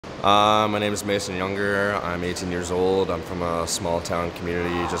My name is Mason Younger. I'm 18 years old. I'm from a small town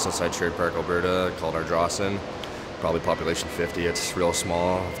community just outside Cherry Park, Alberta called Ardrossan. Probably population 50. It's real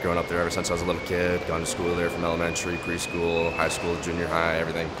small. I've grown up there ever since I was a little kid. Gone to school there from elementary, preschool, high school, junior high,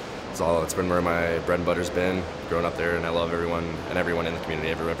 everything. It's been where my bread and butter's been. Grown up there, and I love everyone and everyone in the community.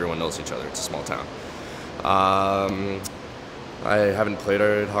 Everyone knows each other. It's a small town. I haven't played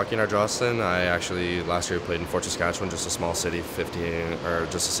hockey in Ardrossan. I actually last year played in Fort Saskatchewan, just a small city,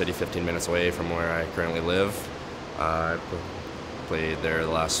 15 minutes away from where I currently live. I played there the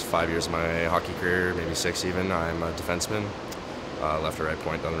last 5 years of my hockey career, maybe 6 even. I'm a defenseman. Left or right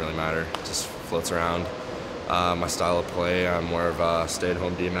point, doesn't really matter. Just floats around. My style of play, I'm more of a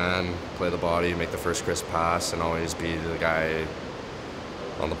stay-at-home D-man, play the body, make the first crisp pass, and always be the guy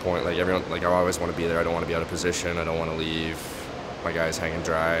on the point. I always want to be there. I don't want to be out of position. I don't want to leave my guys hanging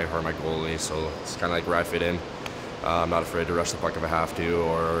dry or my goalie, so it's kind of like where I fit in. I'm not afraid to rush the puck if I have to,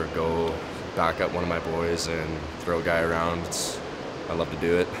 or go back up one of my boys and throw a guy around. I love to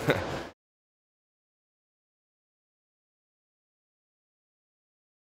do it.